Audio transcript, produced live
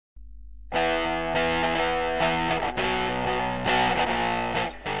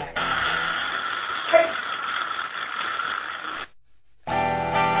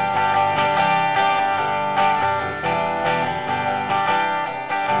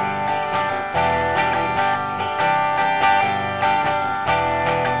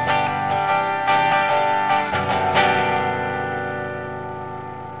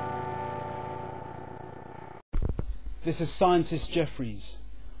This is Scientist Jefferys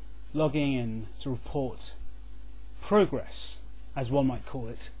logging in to report progress, as one might call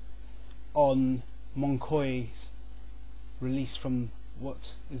it, on Monkoii's release from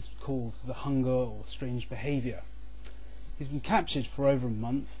what is called the hunger or strange behaviour. He's been captured for over a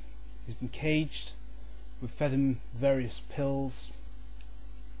month. He's been caged. We've fed him various pills.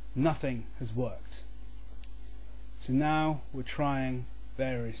 Nothing has worked. So now we're trying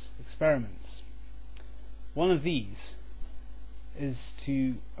various experiments. One of these is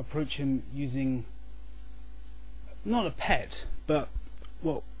to approach him using not a pet, but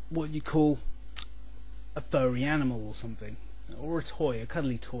what you call a furry animal or something, or a toy, a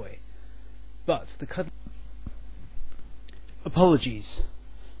cuddly toy. But the apologies,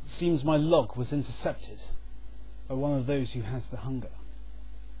 it seems my log was intercepted by one of those who has the hunger,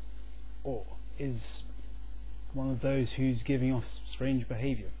 or is one of those who's giving off strange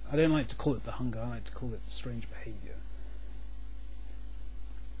behaviour. I don't like to call it the hunger, I like to call it strange behaviour.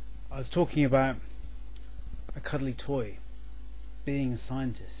 I was talking about a cuddly toy being a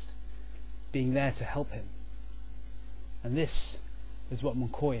scientist, being there to help him. And this is what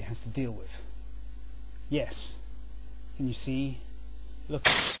Monkoii has to deal with. Yes, can you see? Look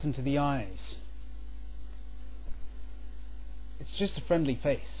into the eyes. It's just a friendly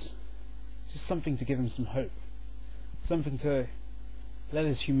face. It's just something to give him some hope. Something to let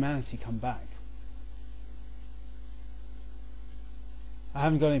his humanity come back. I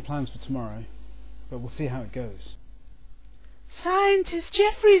haven't got any plans for tomorrow, but we'll see how it goes. Scientist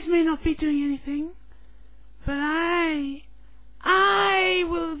Jefferys may not be doing anything, but I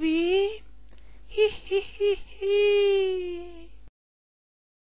will be. Hee hee hee hee.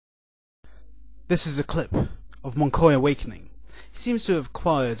 This is a clip of Monkoii awakening. He seems to have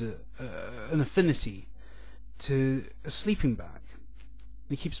acquired an affinity to a sleeping bag.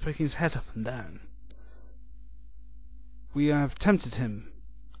 He keeps poking his head up and down. We have tempted him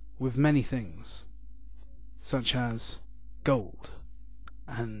with many things, such as gold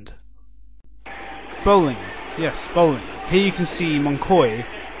and bowling. Yes, bowling. Here you can see Monkoii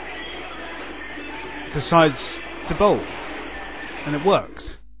decides to bowl, and it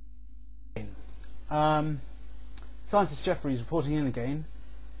works. Scientist Jefferys reporting in again.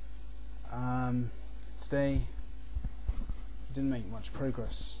 Today he didn't make much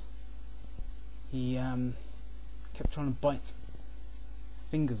progress. He kept trying to bite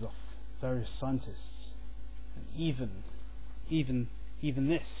fingers off various scientists, and even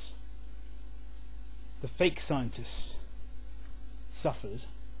this, the fake scientist, suffered,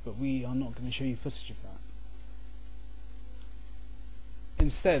 but we are not going to show you footage of that.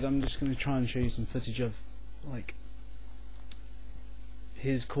 Instead, I'm just going to try and show you some footage of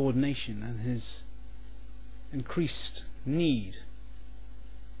his coordination and his increased need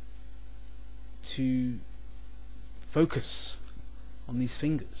to focus on these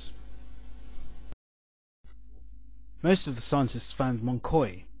fingers. Most of the scientists found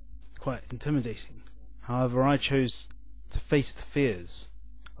Monkoii quite intimidating. However, I chose to face the fears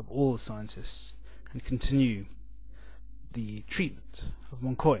of all the scientists and continue the treatment of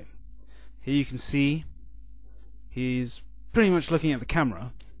Monkoii. Here you can see he's pretty much looking at the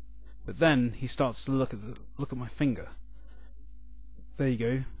camera, but then he starts to look at my finger. There you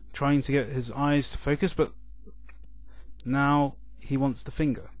go, trying to get his eyes to focus, but now he wants the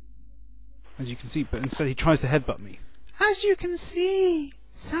finger, as you can see, but instead he tries to headbutt me. As you can see,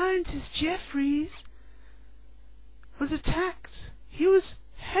 Scientist Jefferys was attacked. He was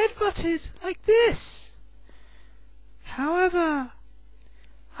headbutted like this. However,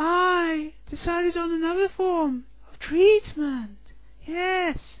 I decided on another form of treatment.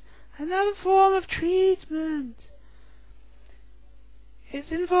 Yes, another form of treatment.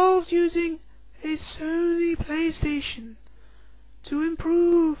 It involved using a Sony PlayStation to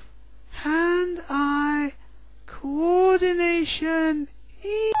improve hand-eye coordination.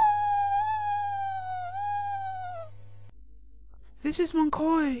 This is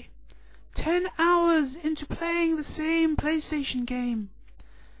Monkoii, 10 hours into playing the same PlayStation game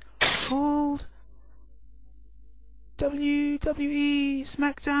called WWE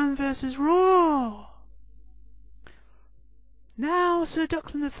SmackDown vs. Raw. Now, Sir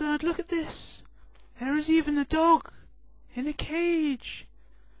Duckland III, look at this. There is even a dog in a cage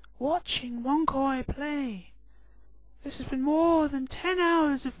watching Monkoii play. This has been more than 10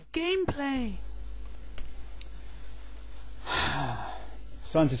 hours of gameplay.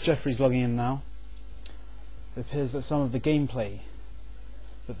 Scientist Jefferys logging in now. It appears that some of the gameplay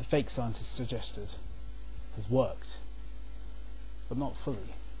that the fake scientist suggested has worked, but not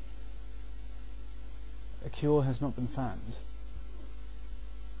fully. A cure has not been found,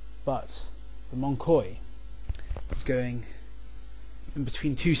 but the Monkoii is going in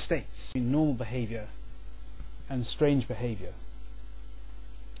between two states, between normal behaviour and strange behaviour.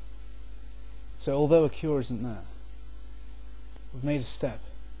 So although a cure isn't there, we've made a step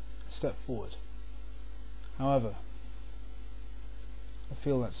forward. However, I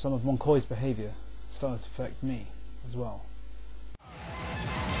feel that some of Monkoi's behaviour started to affect me as well.